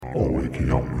all wakey,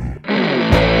 aren't we?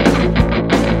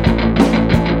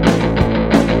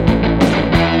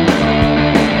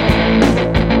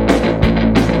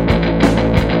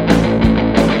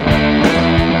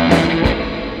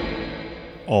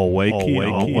 All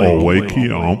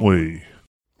wakey, aren't we?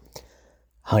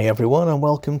 Hi everyone and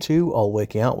welcome to All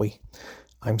Wakey Aren't We?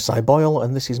 I'm Cy Boyle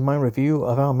and this is my review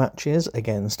of our matches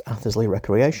against Athersley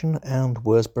Recreation and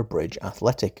Worsbrough Bridge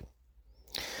Athletic.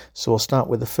 So we'll start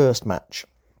with the first match.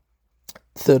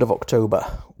 3rd of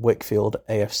October, Wakefield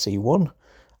AFC 1,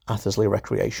 Athersley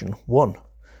Recreation 1,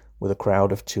 with a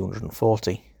crowd of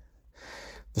 240.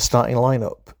 The starting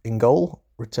lineup: in goal,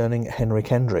 returning Henry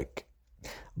Kendrick.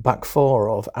 Back four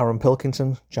of Aaron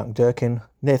Pilkington, Jack Durkin,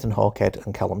 Nathan Hawkhead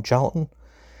and Callum Charlton.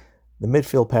 The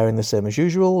midfield pairing the same as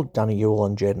usual, Danny Ewell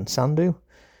and Jaden Sandu.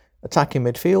 Attacking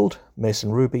midfield,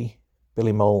 Mason Ruby,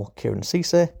 Billy Mole, Kieran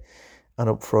Cisse, and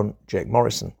up front, Jake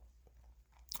Morrison.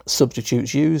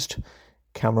 Substitutes used,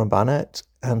 Cameron Barnett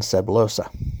and Seb Losa.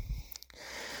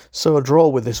 So a draw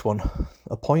with this one.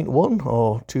 A point won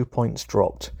or 2 points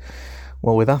dropped?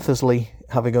 Well, with Athersley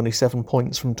having only 7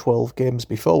 points from 12 games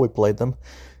before we played them,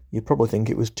 you'd probably think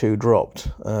it was 2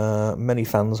 dropped. Many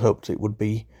fans hoped it would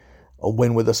be a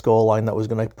win with a scoreline that was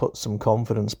going to put some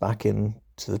confidence back into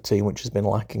the team, which has been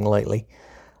lacking lately.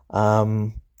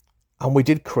 And we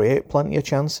did create plenty of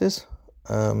chances.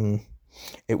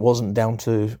 It wasn't down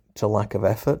to lack of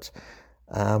effort.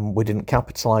 We didn't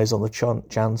capitalise on the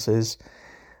chances.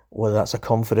 Whether that's a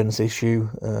confidence issue,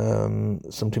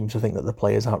 some teams think that the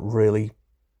players aren't really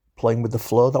playing with the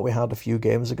flow that we had a few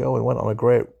games ago. We went on a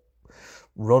great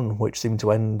run, which seemed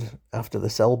to end after the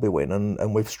Selby win,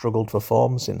 and we've struggled for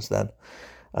form since then.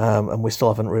 And we still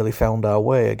haven't really found our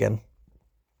way again.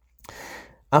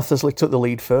 Athersley took the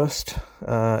lead first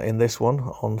in this one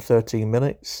on 13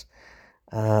 minutes.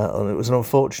 And it was an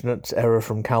unfortunate error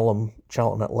from Callum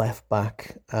Charlton at left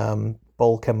back.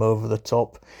 Ball came over the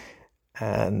top,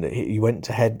 and he went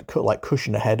to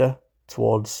cushion a header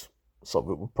towards sort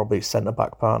of probably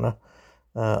centre-back partner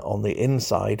on the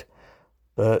inside,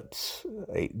 but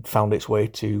it found its way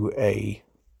to a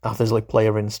Athersley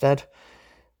player instead,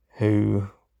 who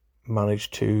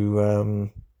managed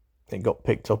to, it got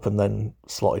picked up and then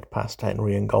slotted past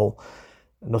Henry in goal.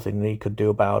 Nothing he could do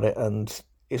about it, and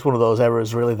it's one of those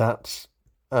errors really that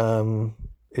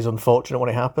is unfortunate when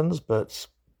it happens, but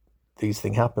these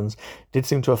things happens. Did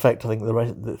seem to affect, I think,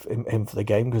 him for the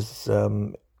game, because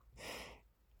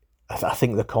I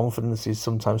think the confidence is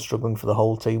sometimes struggling for the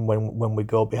whole team when we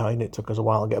go behind. It took us a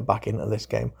while to get back into this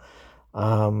game,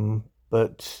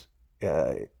 but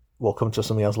we'll come to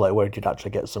something else later where he did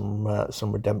actually get some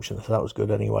redemption, so that was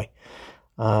good anyway.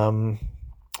 But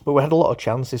we had a lot of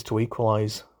chances to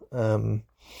equalise.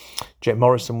 Jake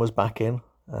Morrison was back in,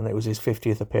 and it was his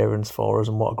 50th appearance for us,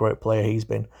 and what a great player he's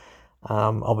been.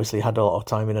 Obviously had a lot of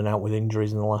time in and out with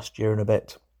injuries in the last year and a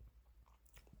bit,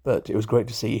 but it was great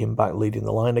to see him back leading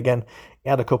the line again. He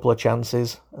had a couple of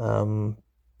chances,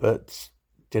 but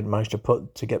didn't manage they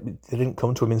didn't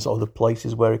come to him in sort of the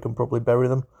places where he can probably bury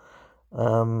them.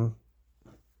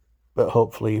 But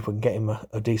hopefully if we can get him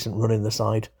a decent run in the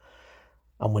side,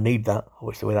 and we need that,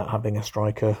 obviously, without having a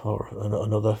striker or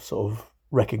another sort of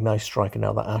recognised striker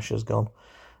now that Ash has gone.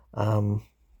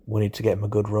 We need to get him a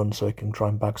good run so he can try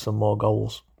and bag some more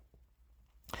goals.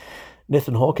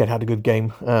 Nathan Hawkhead had a good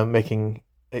game,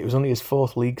 it was only his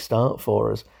 4th league start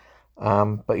for us,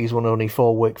 but he's one of only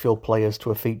 4 Wakefield players to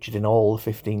have featured in all the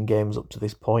 15 games up to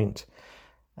this point.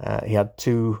 He had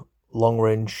 2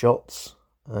 long-range shots,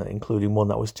 including one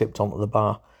that was tipped onto the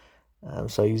bar.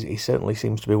 So he certainly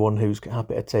seems to be one who's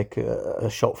happy to take a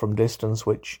shot from distance,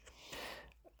 which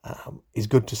is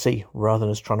good to see, rather than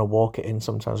us trying to walk it in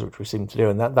sometimes, which we seem to do.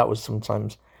 And that was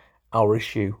sometimes our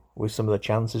issue with some of the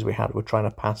chances we had. We're trying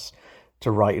to pass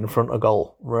to right in front of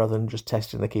goal rather than just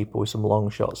testing the keeper with some long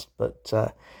shots. But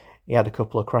he had a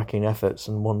couple of cracking efforts,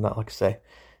 and one that, like I say,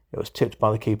 it was tipped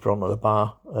by the keeper onto the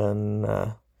bar,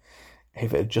 and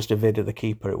if it had just evaded the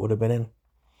keeper, it would have been in.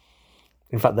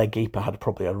 In fact, their keeper had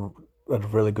probably a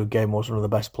really good game, was one of the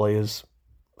best players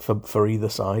for either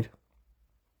side.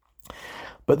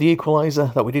 But the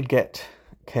equaliser that we did get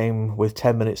came with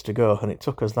 10 minutes to go, and it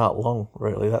took us that long,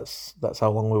 really. That's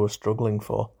how long we were struggling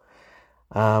for.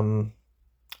 And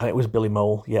it was Billy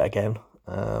Mole, yet again,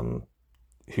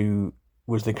 who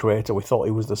was the creator. We thought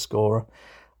he was the scorer,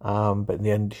 but in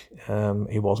the end,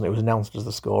 he wasn't. It was announced as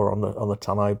the scorer on the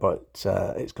tannoy, but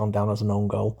it's gone down as an own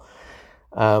goal.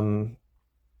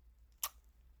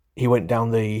 He went down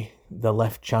the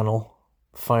left channel,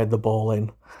 fired the ball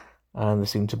in, and there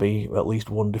seemed to be at least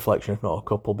one deflection, if not a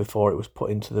couple, before it was put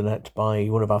into the net by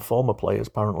one of our former players.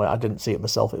 Apparently, I didn't see it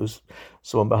myself. It was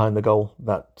someone behind the goal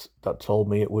that told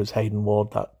me it was Hayden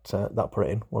Ward that put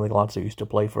it in, one of the lads who used to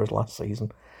play for us last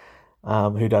season,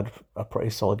 who'd had a pretty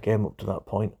solid game up to that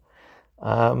point.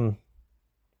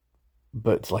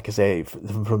 But like I say,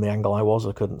 from the angle I was,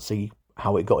 I couldn't see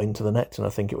how it got into the net, and I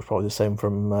think it was probably the same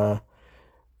from the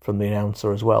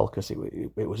announcer as well, because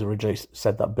it was originally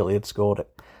said that Billy had scored it,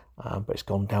 but it's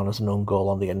gone down as an own goal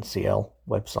on the NCL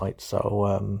website. So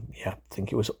I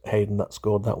think it was Hayden that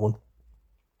scored that one.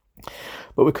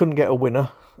 But we couldn't get a winner.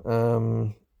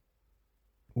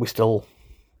 We still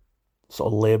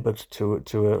sort of laboured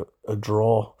to a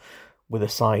draw with a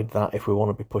side that, if we want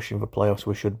to be pushing for playoffs,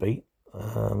 we should beat.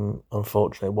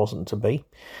 Unfortunately, it wasn't to be.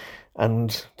 And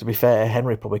to be fair,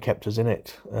 Henry probably kept us in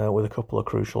it with a couple of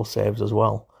crucial saves as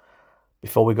well.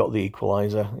 Before we got the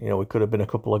equaliser, we could have been a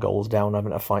couple of goals down,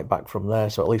 having to fight back from there.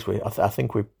 So at least I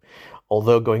think we,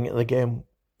 although going into the game,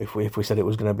 if we said it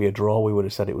was going to be a draw, we would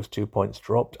have said it was 2 points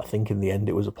dropped. I think in the end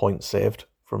it was a point saved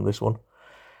from this one.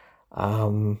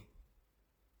 But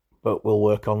we'll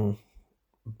work on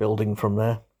building from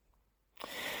there.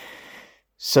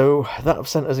 So that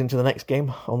sent us into the next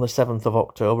game on the 7th of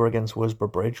October against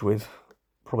Worsbrough Bridge with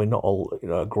probably not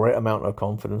a great amount of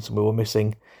confidence, and we were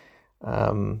missing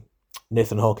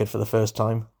Nathan Hawkhead for the first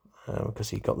time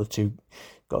because he got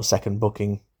a second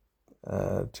booking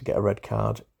to get a red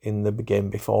card in the game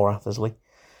before Athersley.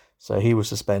 So he was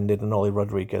suspended, and Ollie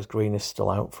Rodriguez-Green is still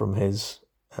out from his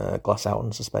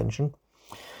Glasshouten suspension.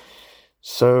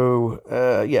 So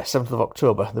 7th of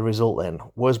October, the result then: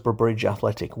 Worsbrough Bridge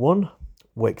Athletic 1,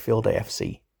 Wakefield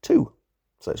AFC 2.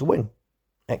 So it's a win.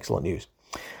 Excellent news.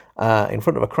 In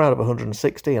front of a crowd of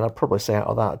 160, and I'd probably say out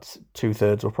of that,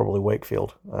 2/3 were probably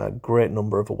Wakefield. Great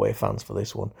number of away fans for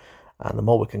this one, and the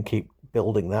more we can keep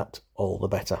building that, all the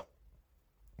better.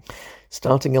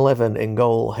 Starting 11 in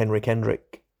goal: Henry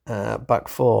Kendrick. Back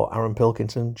 4: Aaron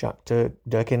Pilkinson, Jack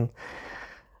Durkin.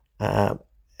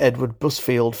 Edward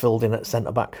Busfield filled in at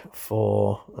centre-back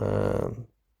for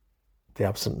the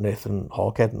absent Nathan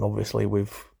Hawkhead, and obviously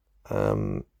we've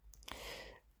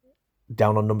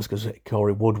down on numbers because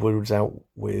Corey Woodward's out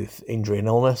with injury and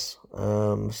illness,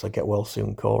 so get well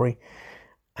soon, Corey.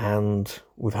 And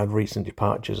we've had recent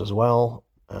departures as well,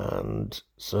 and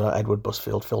so Edward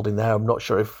Busfield filled in there. I'm not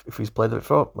sure if he's played it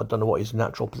before. I don't know what his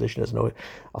natural position is. No,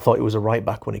 I thought he was a right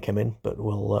back when he came in, but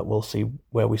we'll see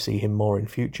where we see him more in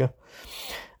future.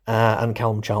 And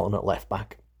Callum Charlton at left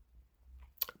back.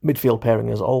 Midfield pairing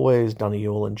as always: Danny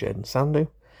Yule and Jaden Sandu.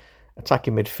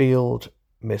 Attacking midfield: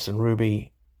 Mason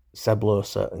Ruby, Seb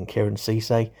Losa and Kieran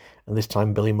Cisse, and this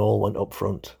time Billy Mole went up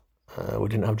front. We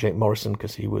didn't have Jake Morrison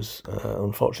because he was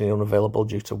unfortunately unavailable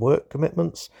due to work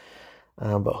commitments,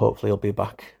 but hopefully he'll be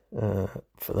back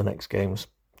for the next games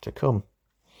to come.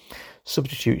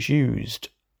 Substitutes used: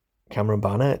 Cameron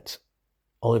Barnett,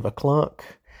 Oliver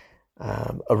Clark,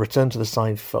 a return to the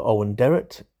side for Owen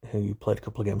Derrett, who played a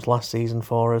couple of games last season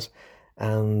for us,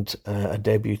 and a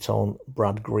debutant,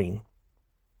 Brad Green.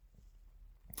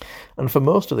 And for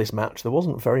most of this match, there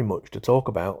wasn't very much to talk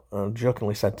about. I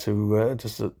jokingly said to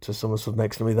someone stood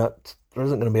next to me that there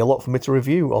isn't going to be a lot for me to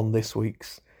review on this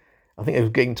week's. I think it was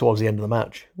getting towards the end of the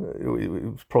match. It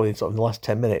was probably sort of the last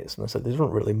 10 minutes, and I said there isn't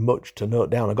really much to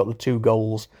note down. I got the 2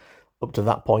 goals up to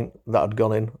that point that had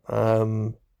gone in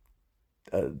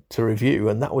to review,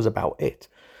 and that was about it.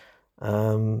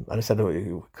 And I said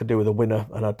we could do with a winner,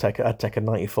 and I'd take a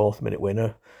 94th minute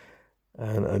winner.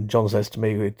 And John says to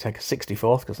me we'd take a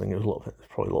 64th because I think it was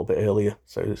probably a little bit earlier,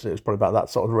 so it was probably about that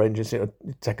sort of range.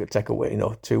 Take a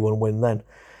 2-1 win then.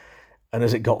 And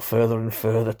as it got further and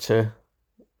further to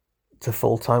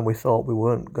full time, we thought we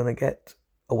weren't going to get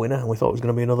a winner, and we thought it was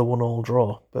going to be another 1-1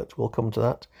 draw. But we'll come to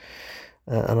that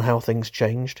and how things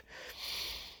changed.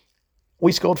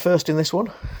 We scored first in this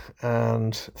one,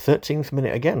 and 13th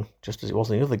minute again, just as it was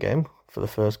in the other game for the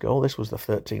first goal. This was the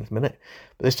 13th minute,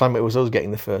 but this time it was us getting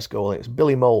the first goal. It was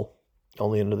Billy Mole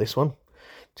on the end of this one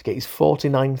to get his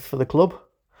 49th for the club.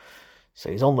 So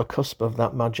he's on the cusp of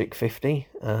that magic 50,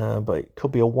 but it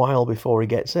could be a while before he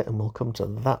gets it, and we'll come to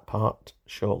that part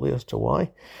shortly as to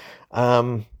why.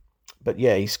 But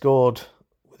yeah, he scored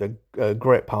with a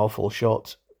great, powerful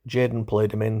shot. Jaden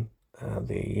played him in.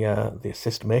 The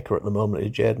assist maker at the moment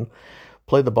is Jaden.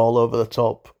 Played the ball over the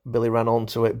top. Billy ran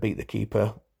onto it, beat the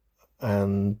keeper,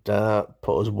 and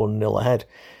put us 1-0 ahead.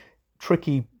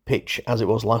 Tricky pitch as it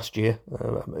was last year.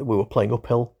 We were playing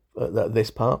uphill at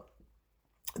this part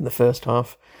in the first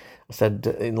half. I said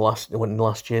in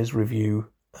last year's review,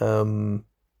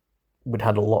 we'd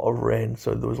had a lot of rain,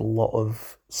 so there was a lot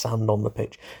of sand on the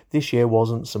pitch. This year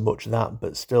wasn't so much that,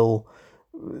 but still,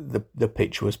 the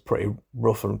pitch was pretty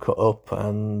rough and cut up,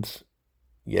 and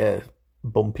yeah,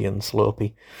 bumpy and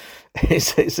slopey.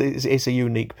 It's a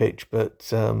unique pitch,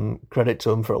 but credit to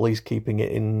them for at least keeping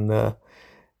it in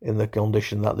the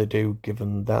condition that they do,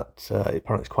 given that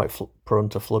apparently it's quite prone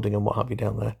to flooding and what have you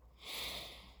down there.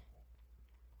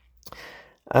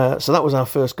 So that was our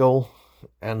first goal,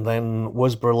 and then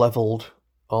Worsbrough levelled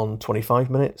on 25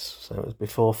 minutes, so it was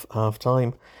before half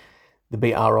time. They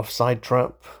beat our offside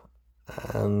trap,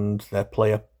 and their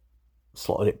player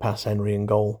slotted it past Henry in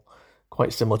goal.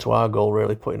 Quite similar to our goal,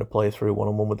 really, putting a player through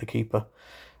one-on-one with the keeper.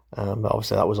 But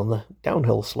obviously that was on the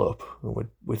downhill slope.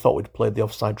 We thought we'd played the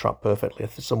offside trap perfectly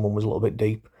if someone was a little bit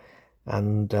deep,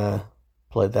 and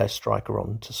played their striker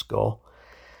on to score.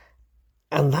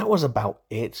 And that was about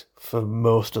it for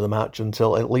most of the match,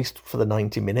 until at least for the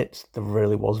 90 minutes. There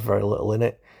really was very little in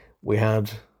it.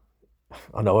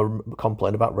 I know I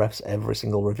complain about refs every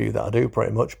single review that I do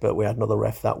pretty much, but we had another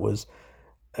ref that was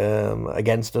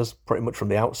against us pretty much from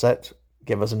the outset,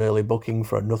 gave us an early booking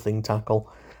for a nothing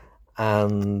tackle,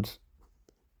 and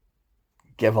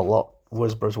gave a lot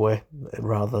Worsborough's way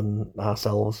rather than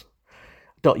ourselves.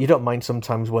 You don't mind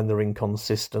sometimes when they're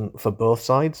inconsistent for both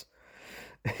sides.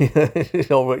 When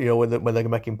they're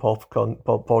making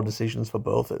poor decisions for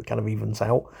both, it kind of evens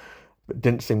out. But it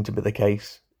didn't seem to be the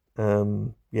case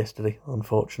yesterday,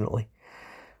 unfortunately.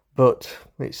 But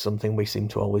it's something we seem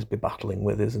to always be battling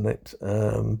with, isn't it?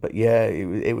 But yeah,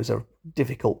 it was a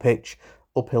difficult pitch.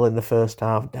 Uphill in the first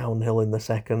half, downhill in the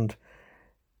second.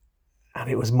 And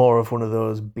it was more of one of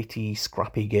those bitty,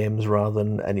 scrappy games rather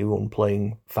than anyone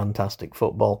playing fantastic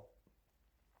football.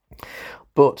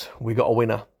 But we got a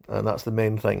winner, and that's the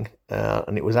main thing.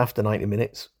 And it was after 90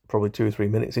 minutes, probably 2 or 3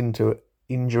 minutes into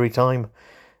injury time.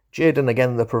 Jayden,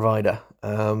 again the provider,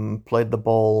 played the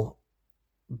ball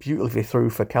beautifully through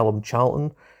for Callum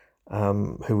Charlton,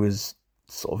 who was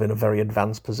sort of in a very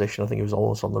advanced position. I think he was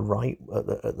almost on the right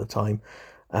at the time.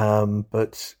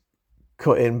 But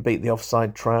cut in, beat the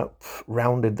offside trap,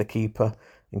 rounded the keeper,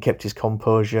 and kept his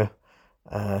composure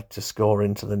to score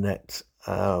into the net,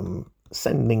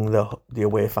 sending the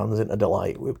away fans into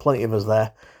delight. With plenty of us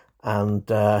there, and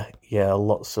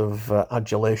lots of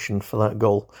adulation for that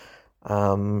goal,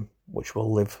 which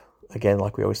will live, again,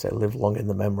 like we always say, live long in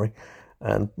the memory,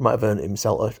 and might have earned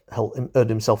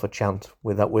himself a chant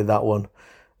with that one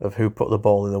of who put the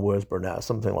ball in the Worsbrough net, or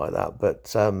something like that.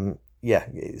 But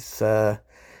it's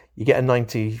you get a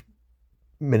 90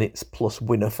 minutes plus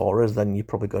winner for us, then you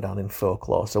probably go down in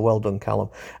folklore. So well done, Callum.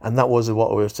 And that was what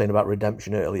we were saying about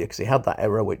redemption earlier, because he had that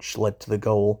error which led to the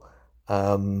goal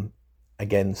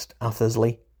against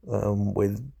Athersley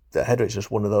with the header. It's just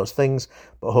one of those things,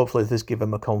 but hopefully this give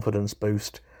him a confidence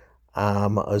boost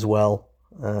as well.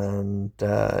 And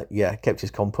kept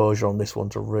his composure on this one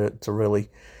to really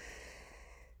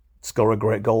score a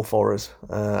great goal for us,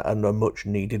 and a much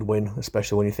needed win,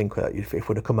 especially when you think that if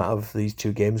we'd have come out of these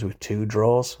two games with 2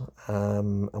 draws,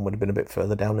 and would have been a bit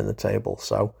further down in the table.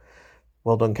 So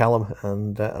well done, Callum,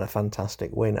 and a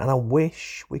fantastic win. And I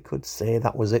wish we could say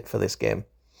that was it for this game.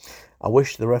 I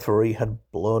wish the referee had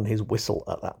blown his whistle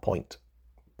at that point,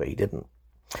 but he didn't.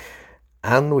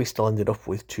 And we still ended up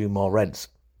with 2 more reds.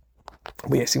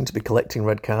 We seem to be collecting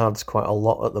red cards quite a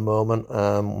lot at the moment.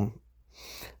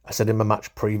 I said in my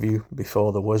match preview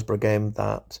before the Worsbrough game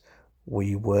that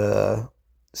we were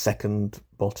second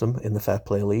bottom in the Fair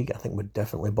Play League. I think we're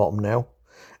definitely bottom now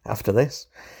after this.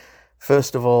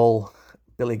 First of all,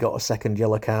 Billy got a second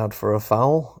yellow card for a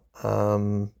foul.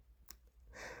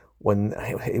 When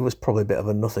it was probably a bit of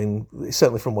a nothing,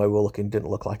 certainly from where we were looking, didn't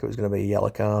look like it was going to be a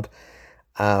yellow card.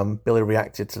 Billy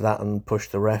reacted to that and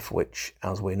pushed the ref, which,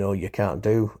 as we know, you can't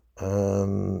do.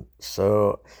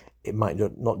 So it might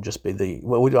not just be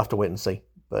we do have to wait and see,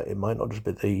 but it might not just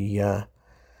be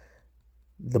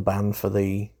the ban for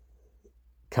the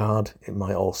card. It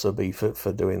might also be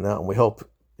for doing that, and we hope,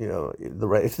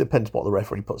 it depends what the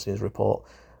referee puts in his report.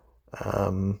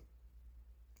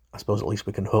 I suppose at least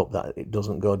we can hope that it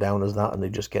doesn't go down as that, and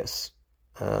it just gets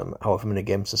however many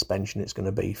game suspension it's going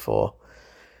to be for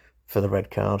the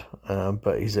red card.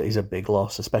 But he's a big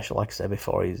loss, especially, like I said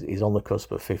before, he's on the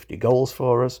cusp of 50 goals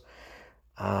for us.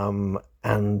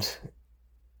 And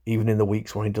even in the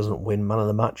weeks when he doesn't win man of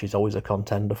the match, he's always a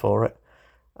contender for it.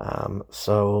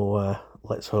 So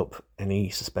let's hope any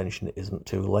suspension isn't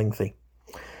too lengthy.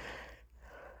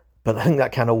 But I think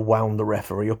that kind of wound the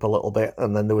referee up a little bit,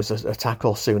 and then there was a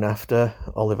tackle soon after.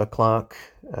 Oliver Clark,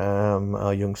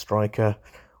 our young striker,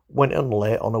 went on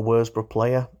late on a Worsbrough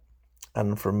player,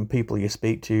 and from people you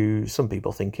speak to, some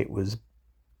people think it was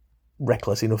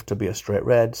reckless enough to be a straight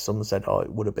red. Some said,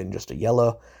 it would have been just a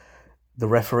yellow. The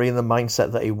referee, in the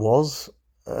mindset that he was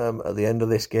at the end of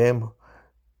this game,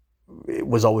 it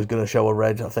was always going to show a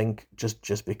red, I think,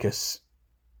 just because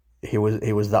he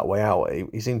was that way out.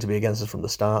 He seemed to be against us from the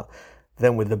start.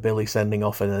 Then with the Billy sending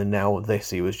off, and then now this,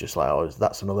 he was just like,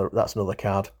 that's another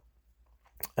card.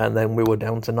 And then we were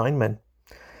down to 9 men.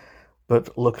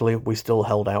 But luckily, we still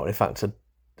held out. In fact,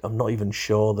 I'm not even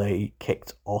sure they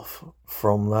kicked off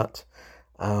from that.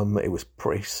 It was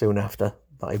pretty soon after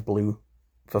that he blew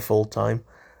for full time.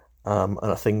 And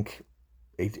I think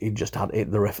he just had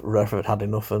it. The ref had had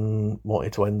enough and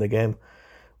wanted to end the game,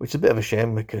 which is a bit of a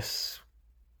shame because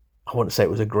I wouldn't say it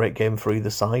was a great game for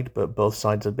either side, but both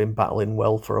sides had been battling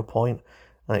well for a point,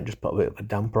 and it just put a bit of a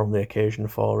damper on the occasion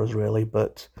for us, really.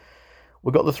 But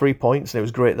we got the 3 points, and it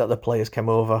was great that the players came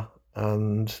over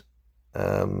and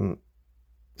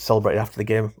celebrated after the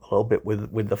game a little bit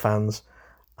with the fans.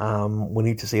 We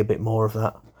need to see a bit more of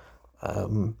that.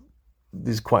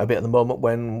 There's quite a bit at the moment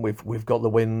when we've got the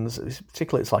wins,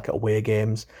 particularly it's like at away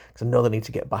games, because I know they need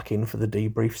to get back in for the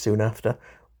debrief soon after.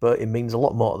 But it means a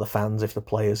lot more to the fans if the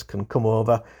players can come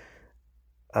over.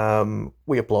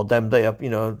 We applaud them. They have,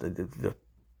 the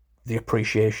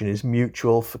appreciation is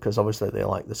mutual because obviously they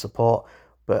like the support.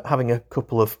 But having a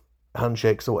couple of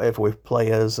handshakes or whatever with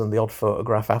players and the odd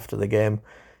photograph after the game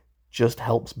just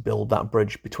helps build that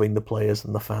bridge between the players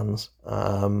and the fans.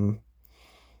 And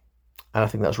I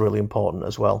think that's really important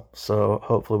as well. So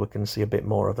hopefully we can see a bit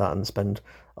more of that and spend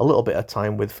a little bit of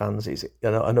time with fans.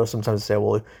 I know sometimes they say,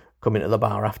 well, come into the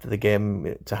bar after the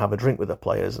game to have a drink with the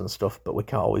players and stuff, but we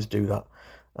can't always do that.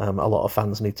 A lot of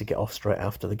fans need to get off straight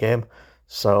after the game.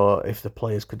 So if the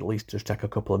players could at least just take a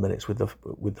couple of minutes with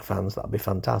the fans, that'd be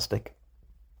fantastic.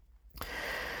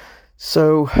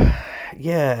 So,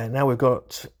 yeah, now we've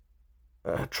got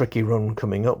a tricky run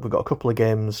coming up. We've got a couple of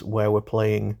games where we're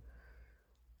playing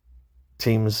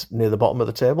teams near the bottom of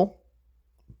the table,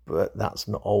 but that's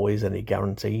not always any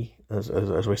guarantee.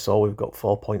 As we saw, we've got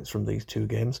 4 points from these 2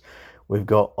 games. We've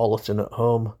got Ollerton at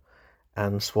home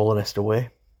and Swallownest away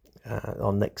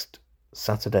on next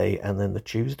Saturday and then the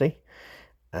Tuesday.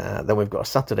 Then we've got a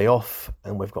Saturday off,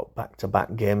 and we've got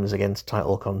back-to-back games against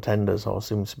title contenders, or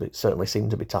certainly seem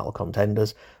to be title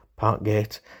contenders,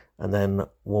 Parkgate and then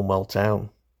Woolwell Town,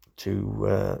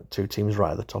 two teams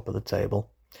right at the top of the table.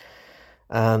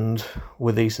 And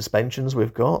with these suspensions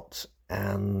we've got,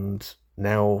 and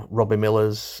now Robbie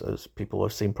Miller's, as people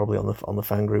have seen probably on the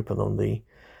fan group and on the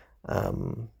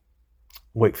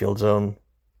Wakefield Zone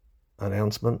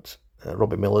announcement,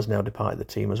 Robbie Miller's now departed the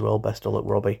team as well. Best of luck,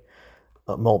 Robbie,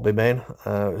 at Maltby Main.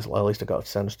 At least I got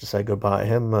a chance to say goodbye to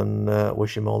him and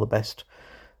wish him all the best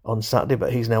on Saturday.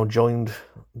 But he's now joined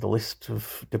the list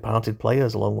of departed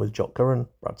players along with Jock Curran,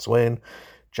 Brad Swain,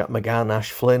 Jack McGann,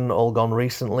 Ash Flynn, all gone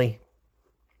recently.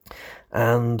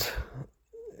 And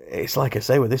it's like I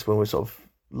say, with this one, we're sort of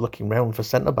looking round for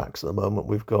centre-backs at the moment.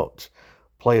 We've got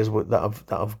players that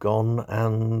have gone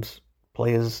and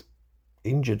players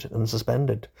injured and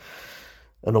suspended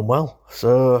and unwell.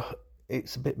 So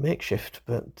it's a bit makeshift,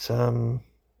 but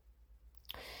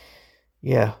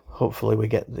yeah, hopefully we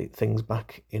get the things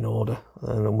back in order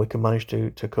and we can manage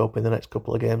to cope in the next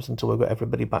couple of games until we've got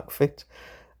everybody back fit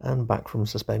and back from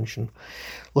suspension.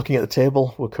 Looking at the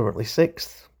table, we're currently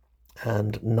 6th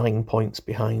and 9 points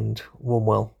behind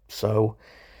Woolwell, so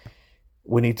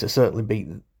we need to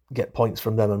certainly get points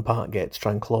from them and Parkgate to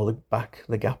try and claw back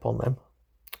the gap on them,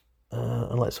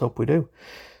 and let's hope we do.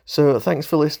 So thanks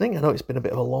for listening. I know it's been a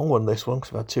bit of a long one, this one,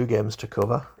 because we've had 2 games to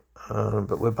cover,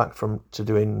 but we're back to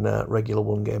doing regular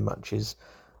 1-game matches,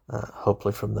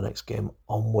 hopefully from the next game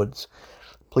onwards.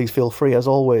 Please feel free, as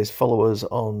always, follow us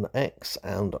on X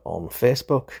and on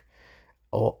Facebook,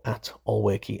 or at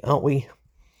Allwakey, aren't we?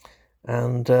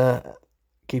 And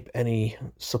keep any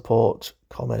support,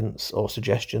 comments or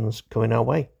suggestions coming our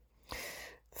way.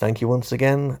 Thank you once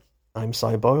again. I'm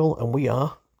Cy Boyle and we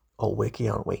are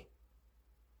Allwakey, aren't we?